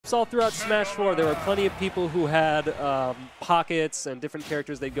matchups all throughout Smash 4. There were plenty of people who had pockets and different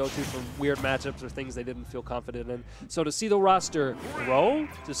characters they'd go to for weird matchups or things they didn't feel confident in. So to see the roster grow,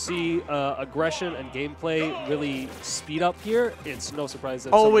 to see aggression and gameplay really speed up here, it's no surprise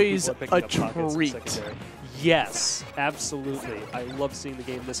that always some people are picking a up pockets in treat. secondary. Yes, absolutely. I love seeing the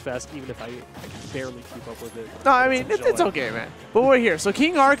game this fast, even if I barely keep up with it. No, I mean, it's okay, man. But we're here. So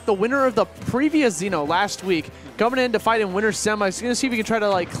KingArc, the winner of the previous Xeno last week, coming in to fight in winner's semis. He's going to see if he can try to,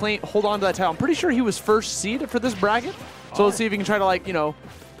 like, hold on to that title. I'm pretty sure he was first seed for this bracket. So let's see if he can try to, like, you know,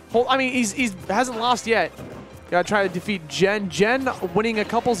 hold. I mean, he hasn't lost yet. Gotta try to defeat Jen. Jen winning a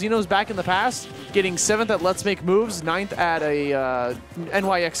couple Xenos back in the past, getting 7th at Let's Make Moves, 9th at a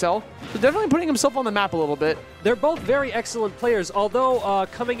NYXL. So definitely putting himself on the map a little bit. They're both very excellent players, although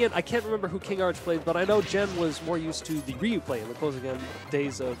coming in, I can't remember who KingArc played, but I know Jen was more used to the Ryu play in the closing end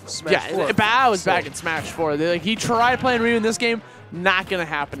days of Smash 4. Yeah, Bao was back in Smash 4. He tried playing Ryu in this game, not going to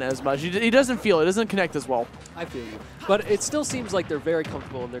happen as much. He doesn't feel it. It doesn't connect as well. I feel you. But it still seems like they're very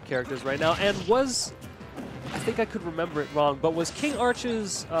comfortable in their characters right now, and I think I could remember it wrong, but was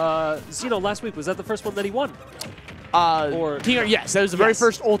KingArc's Xeno last week, was that the first one that he won? KingArc, yes, that was the very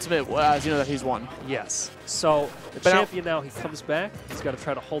first Ultimate Xeno that he's won. Yes. So the champion now, he comes back. He's got to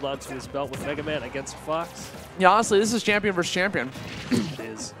try to hold on to his belt with Megaman against Fox. Yeah, honestly, this is champion versus champion. It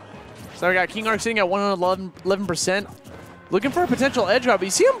is. So we got KingArc sitting at 111%. Looking for a potential edge drop. But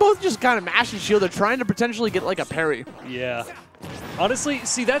you see them both just kind of mash and shield. They're trying to potentially get like a parry. Yeah. Honestly,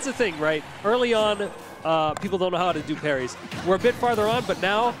 see, that's the thing, right? Early on, people don't know how to do parries. We're a bit farther on, but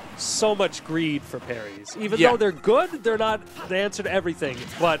now, so much greed for parries. Even though they're good, they're not the answer to everything.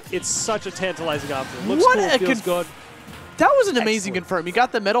 But it's such a tantalizing option. Looks cool, feels good. That was an amazing confirm. You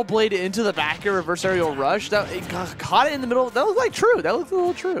got the Metal Blade into the back air reverse aerial rush. That caught it in the middle. That looked like true. That looked a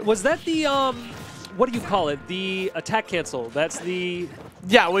little true. Was that the, what do you call it? The attack cancel. That's the...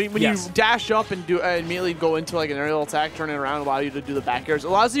 Yeah, when you dash up and do immediately go into like an aerial attack, turn it around, allow you to do the back airs. It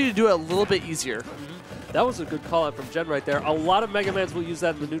allows you to do it a little bit easier. That was a good call out from Jen right there. A lot of Megamans will use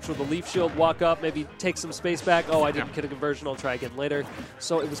that in the neutral. The leaf shield, walk up, maybe take some space back. Oh, I didn't get a conversion. I'll try again later.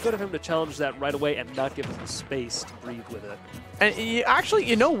 So it was good of him to challenge that right away and not give him the space to breathe with it. And actually,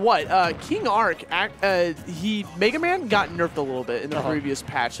 you know what? KingArc, Mega Man got nerfed a little bit in the previous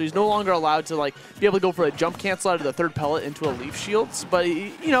patch, so he's no longer allowed to like be able to go for a jump cancel out of the third pellet into a leaf shield. But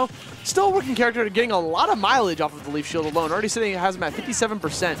you know, still a working character, getting a lot of mileage off of the leaf shield alone. Already has him at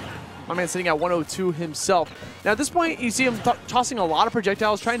 57%. My man sitting at 102 himself. Now at this point, you see him tossing a lot of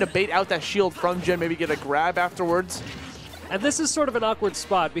projectiles, trying to bait out that shield from Jen, maybe get a grab afterwards. And this is sort of an awkward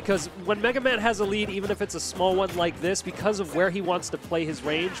spot because when Mega Man has a lead, even if it's a small one like this, because of where he wants to play his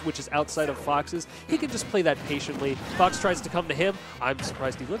range, which is outside of Fox's, he can just play that patiently. Fox tries to come to him. I'm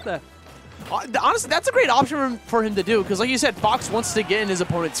surprised he lived that. Honestly, that's a great option for him to do because, like you said, Fox wants to get in his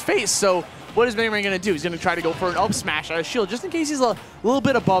opponent's face. So what is Mega Man going to do? He's going to try to go for an up smash out of shield just in case he's a little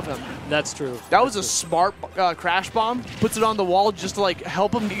bit above him. That's true. That was a smart crash bomb. Puts it on the wall just to like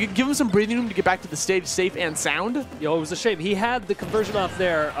help him, give him some breathing room to get back to the stage safe and sound. Yo, it was a shame. He had the conversion off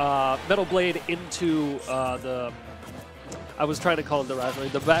there, Metal Blade into the... I was trying to call it the rivalry,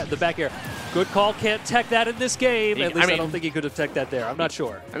 the back air. Good call, can't tech that in this game. At least I don't think he could have teched that there. I'm not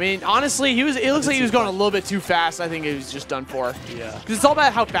sure. I mean, honestly, it looks like he was going a little bit too fast. I think it was just done for. Yeah. Because it's all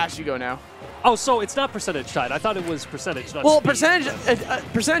about how fast you go now. Oh, so it's not percentage side. I thought it was percentage, not well, speed.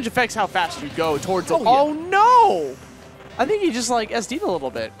 percentage affects how fast you go towards it. Oh, oh no! I think he just like SD'd a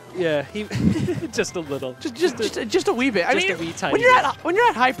little bit. Yeah, he just a little. Just a wee bit. I mean, a wee tiny when you're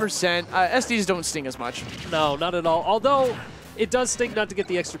at high percent, SDs don't sting as much. No, not at all. Although it does sting not to get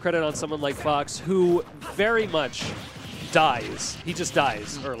the extra credit on someone like Fox, who very much dies. He just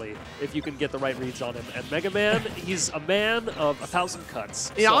dies early if you can get the right reads on him. And Mega Man, he's a man of 1,000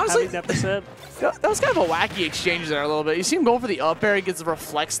 cuts. Yeah, so honestly, having that percent. That was kind of a wacky exchange there a little bit. You see him going for the up air, he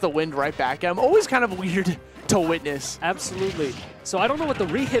reflects the wind right back at him. Always kind of weird to witness. Absolutely. So I don't know what the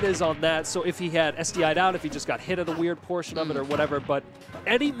re-hit is on that, so if he had SDI'd out, if he just got hit at a weird portion of it or whatever, but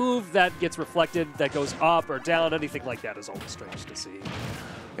any move that gets reflected, that goes up or down, anything like that is always strange to see.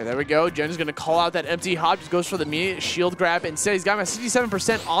 Okay, there we go. Jen's going to call out that empty hop. Just goes for the immediate shield grab. Instead, he's got him at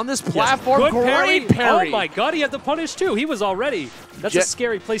 67% on this platform. Yes, great parry. Oh my god, he had the punish too. He was already. That's a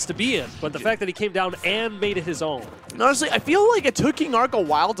scary place to be in. But the fact that he came down and made it his own. Honestly, I feel like it took KingArc a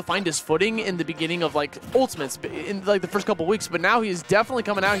while to find his footing in the beginning of like Ultimates, in like the first couple weeks. But now he's definitely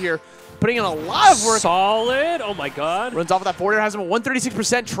coming out here, putting in a lot of work. Solid. Oh my god. Runs off of that forward air, has him at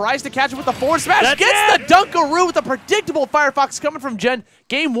 136%. Tries to catch him with the forward smash. Gets the Dunkaroo with a predictable Firefox coming from Jen.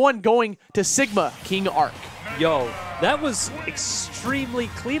 Game 1 going to Sigma KingArc. Yo, that was extremely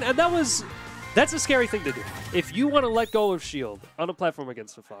clean, and that was That's a scary thing to do. If you want to let go of shield on a platform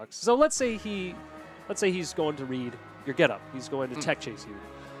against a Fox, so let's say he's going to read your getup. He's going to tech chase you.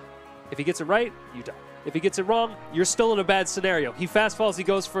 If he gets it right, you die. If he gets it wrong, you're still in a bad scenario. He fast falls, he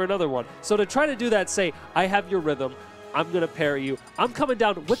goes for another one. So to try to do that, say, I have your rhythm, I'm going to parry you. I'm coming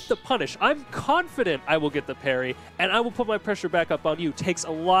down with the punish. I'm confident I will get the parry, and I will put my pressure back up on you. Takes a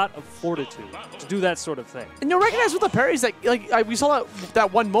lot of fortitude to do that sort of thing. And you'll recognize with the parries that, we saw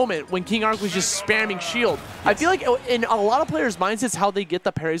that one moment when KingArc was just spamming shield. Yes. I feel like in a lot of players' mindsets, how they get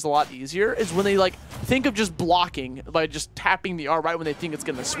the parries a lot easier is when they think of just blocking by just tapping the R right when they think it's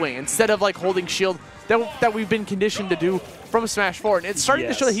going to swing, instead of holding shield that we've been conditioned to do from Smash 4. And it's starting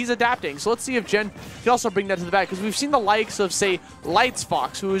to show that he's adapting. So let's see if Gen can also bring that to the back, because we've seen the likes of, say, Lights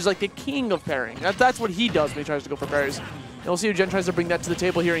Fox, who is the king of parrying. That's what he does when he tries to go for parries. And we'll see if Gen tries to bring that to the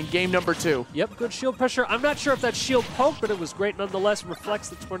table here in game number 2. Yep, good shield pressure. I'm not sure if that shield poke, but it was great nonetheless. Reflects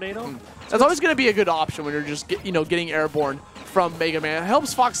the tornado. That's always going to be a good option when you're just getting airborne from Megaman. It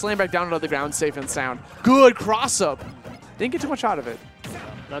helps Fox slam back down onto the ground safe and sound. Good cross-up. Didn't get too much out of it.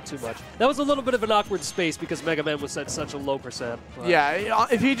 Not too much. That was a little bit of an awkward space because Megaman was at such a low %. Yeah,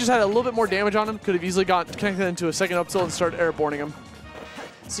 if he just had a little bit more damage on him, could have easily got connected into a second up tilt and started airborning him.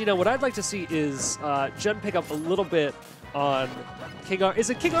 See, now what I'd like to see is Gen pick up a little bit on KingArc. Is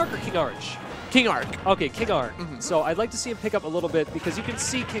it KingArc or KingArc? KingArc. Okay, KingArc. So I'd like to see him pick up a little bit, because you can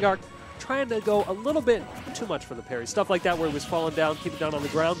see KingArc trying to go a little bit too much for the parry. Stuff like that where he was falling down, keeping down on the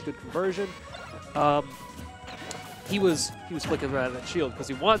ground, good conversion. He was flicking around that shield because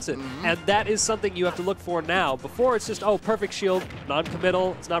he wants it, and that is something you have to look for now. Before, it's just, oh, perfect shield,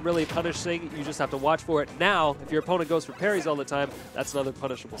 non-committal, it's not really a punish thing, you just have to watch for it. Now, if your opponent goes for parries all the time, that's another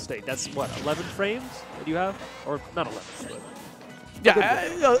punishable state. That's, what, 11 frames that you have? Or not 11, but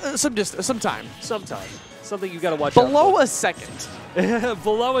yeah, some time. Sometime. Something you got to watch Below out a second.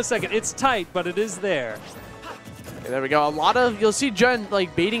 Below a second. It's tight, but it is there. Okay, there we go. You'll see Gen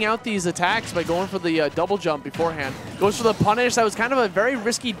baiting out these attacks by going for the double jump beforehand. Goes for the punish. That was kind of a very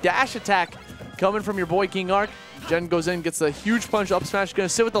risky dash attack coming from your boy KingArc. Gen goes in, gets a huge punch up smash, going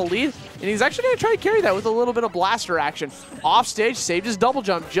to sit with the lead, and he's actually going to try to carry that with a little bit of blaster action. Off stage, saved his double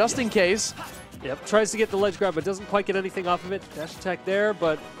jump just in case. Yep, tries to get the ledge grab, but doesn't quite get anything off of it. Dash attack there,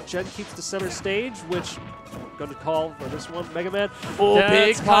 but Gen keeps the center stage, which I'm going to call for this one, Megaman. Oh,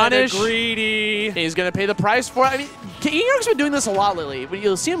 big punish. Greedy. He's going to pay the price for it. I mean, KingArc's been doing this a lot lately. But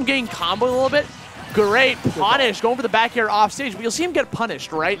you'll see him getting comboed a little bit. Great punish, going for the back air off stage, but you'll see him get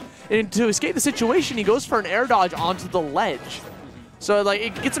punished, right? And to escape the situation, he goes for an air dodge onto the ledge. So,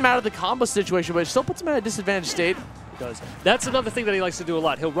 it gets him out of the combo situation, but it still puts him at a disadvantaged state. Does. That's another thing that he likes to do a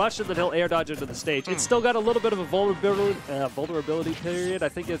lot. He'll rush and then he'll air dodge into the stage. It's still got a little bit of a vulnerability period. I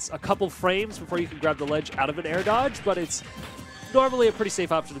think it's a couple frames before you can grab the ledge out of an air dodge, but it's normally a pretty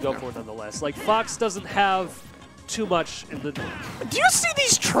safe option to go for nonetheless. Fox doesn't have too much in the... Do you see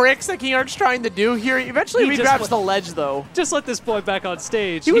these tricks that KingArc's trying to do here? Eventually he grabs the ledge, though. Just let this boy back on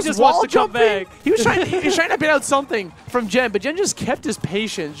stage. He just wants to come back. He was trying to bait out something from Gen, but Gen just kept his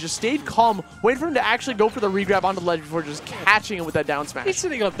patience, just stayed calm, waiting for him to actually go for the regrab onto the ledge before just catching him with that down smash. He's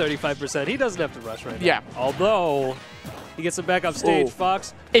sitting on 35%. He doesn't have to rush right now. Yeah. Although... he gets him back off stage,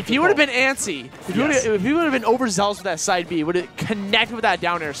 Fox. If he would have been antsy, if he would have been overzealous with that side B, would have connected with that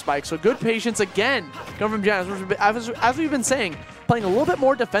down air spike. So good patience again coming from Gen. As we've been saying, playing a little bit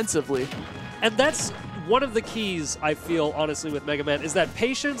more defensively. And that's one of the keys, I feel, honestly, with Mega Man, is that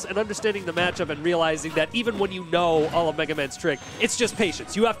patience and understanding the matchup and realizing that even when you know all of Mega Man's trick, it's just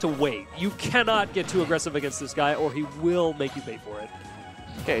patience. You have to wait. You cannot get too aggressive against this guy or he will make you pay for it.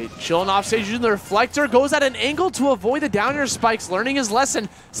 Okay, chilling off stage using the reflector, goes at an angle to avoid the down air spikes, learning his lesson,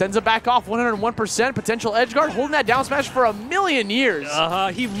 sends it back off 101%, potential edge guard, holding that down smash for a million years.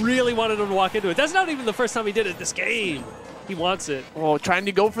 He really wanted him to walk into it. That's not even the first time he did it this game. He wants it. Oh, trying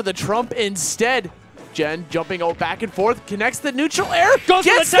to go for the trump instead. Gen jumping back and forth, connects the neutral air,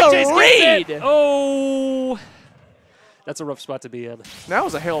 gets the read! Oh! That's a rough spot to be in. That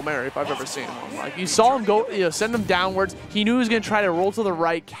was a Hail Mary if I've ever seen one. You saw him go, send him downwards. He knew he was going to try to roll to the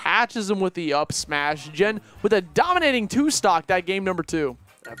right, catches him with the up smash. Gen with a dominating 2-stock that game number 2.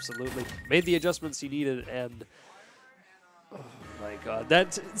 Absolutely. Made the adjustments he needed, and oh my god.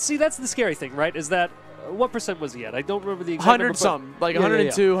 That's the scary thing, right? Is that what % was he at? I don't remember the exact 100 something,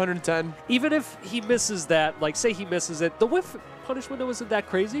 102, 110. Even if he misses that, say he misses it, the whiff punish window isn't that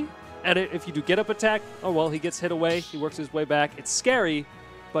crazy. And if you do get up attack, oh well, he gets hit away. He works his way back. It's scary,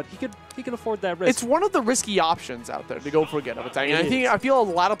 but he can afford that risk. It's one of the risky options out there to go for a get up attack. And I feel a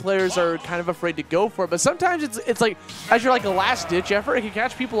lot of players are kind of afraid to go for it. But sometimes it's like as you're a last ditch effort, it can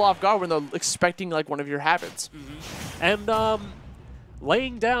catch people off guard when they're expecting one of your habits. And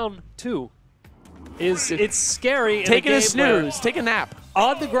laying down too. it's scary. Taking in a snooze, take a nap.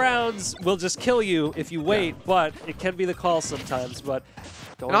 On the grounds will just kill you if you wait, but it can be the call sometimes. But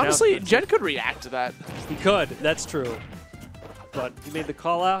and honestly, Jen could react to that. He could. That's true. But he made the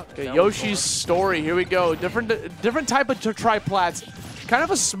call out. Okay, Yoshi's story. Here we go. Different type of triplats. Kind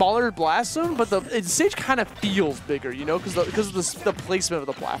of a smaller blast zone, but the stage kind of feels bigger, you know, because of the placement of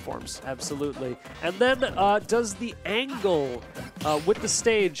the platforms. Absolutely. And then does the angle with the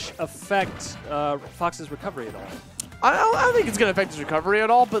stage affect Fox's recovery at all? I don't think it's going to affect his recovery at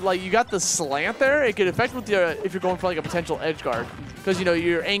all, but like you got the slant there, it could affect with your if you're going for like a potential edge guard, because you know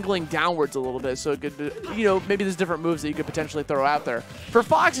you're angling downwards a little bit, so it could, you know, maybe there's different moves that you could potentially throw out there. For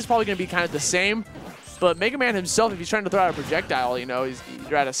Fox, it's probably going to be kind of the same, but Megaman himself, if he's trying to throw out a projectile, you know,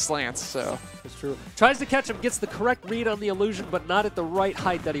 you're at a slant, so. That's true. Tries to catch him, gets the correct read on the illusion, but not at the right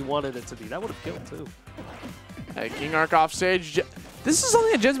height that he wanted it to be. That would have killed too. KingArc off stage. This is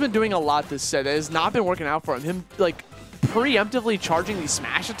something that Jen's been doing a lot this set. It has not been working out for him. Him like preemptively charging these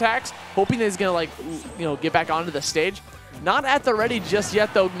smash attacks, hoping that he's gonna like, you know, get back onto the stage. Not at the ready just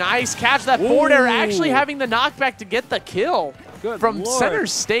yet though. Nice catch, that forward air, actually having the knockback to get the kill from center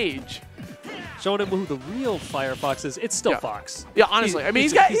stage. Showing him who the real Firefox is. It's still Fox. Yeah, honestly. I mean,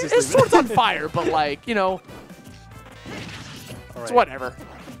 he's got his sword's on fire, but like, you know, it's whatever.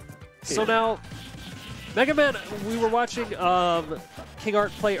 So now, Megaman, we were watching KingArc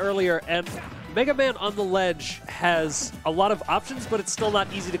play earlier, and Megaman on the ledge has a lot of options, but it's still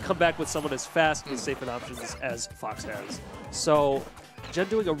not easy to come back with someone as fast and safe in options as Fox has. So Jen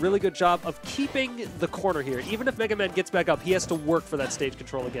doing a really good job of keeping the corner here. Even if Megaman gets back up, he has to work for that stage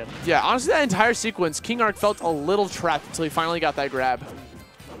control again. Yeah, honestly, that entire sequence, KingArc felt a little trapped until he finally got that grab.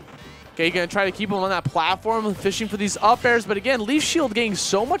 Okay, you're going to try to keep him on that platform, fishing for these up airs, but again, Leaf Shield getting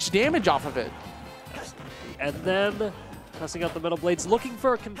so much damage off of it. And then tossing out the metal blades, looking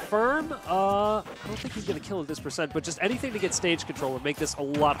for a confirm. I don't think he's going to kill at this percent, but just anything to get stage control would make this a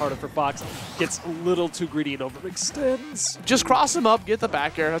lot harder for Fox. Gets a little too greedy and overextends. Just cross him up, get the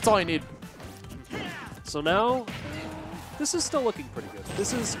back air. That's all you need. So now, this is still looking pretty good.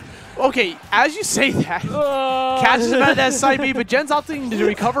 This is... Okay, as you say that, catches him out of that side B, but Jen's opting to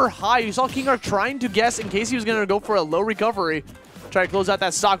recover high. You saw KingArc trying to guess in case he was going to go for a low recovery. Try to close out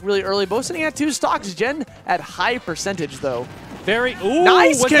that stock really early. Both sitting at 2 stocks. Jen at high percentage, though. Very... Ooh,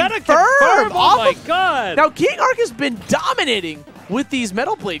 nice confirm! Oh my god! Now, KingArc has been dominating with these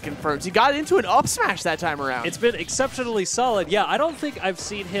Metal Blade confirms. He got into an up smash that time around. It's been exceptionally solid. Yeah, I don't think I've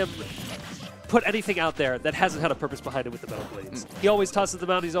seen him put anything out there that hasn't had a purpose behind it with the Metal Blades. He always tosses them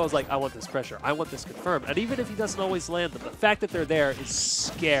out. He's always like, I want this pressure. I want this confirmed. And even if he doesn't always land them, the fact that they're there is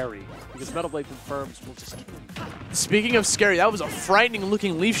scary because Metal Blade confirms will just kill you. Speaking of scary, that was a frightening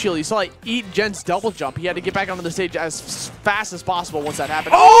looking Leaf Shield. You saw it eat Jen's double jump. He had to get back onto the stage as fast as possible once that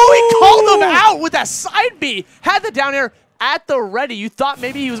happened. Oh, he called him out with that side B. Had the down air at the ready. You thought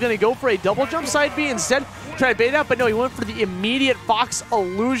maybe he was going to go for a double jump side B instead, try to bait it out, but no, he went for the immediate Fox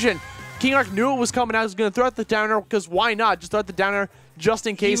illusion. KingArc knew it was coming out. He was going to throw out the down air because why not? Just throw out the down air just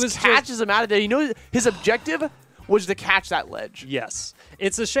in case. Catches him out of there. You know, his objective was to catch that ledge. Yes.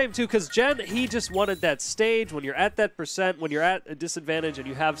 It's a shame, too, because Jen, he just wanted that stage. When you're at that percent, when you're at a disadvantage and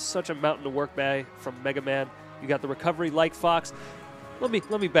you have such a mountain to work by from Mega Man, you got the recovery like Fox. Let me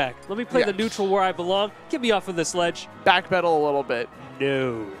back. Let me play the neutral where I belong. Get me off of this ledge. Backpedal a little bit.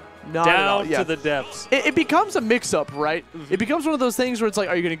 No. Not down to the depths. It becomes a mix-up, right? It becomes one of those things where it's like,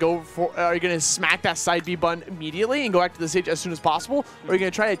 are you going to go for? Are you going to smack that side B button immediately and go back to the stage as soon as possible, or are you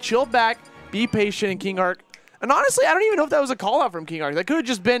going to try to chill back, be patient, and KingArc? And honestly, I don't even know if that was a call out from KingArc. That could have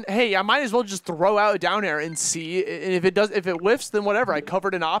just been, hey, I might as well just throw out a down air and see. And if it whiffs, then whatever. I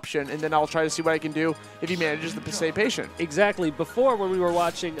covered an option, and then I'll try to see what I can do if he manages to stay patient. Exactly. Before, when we were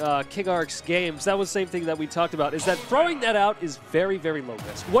watching KingArc's games, that was the same thing that we talked about, is that throwing that out is very, very low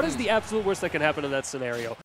risk. What is the absolute worst that can happen in that scenario?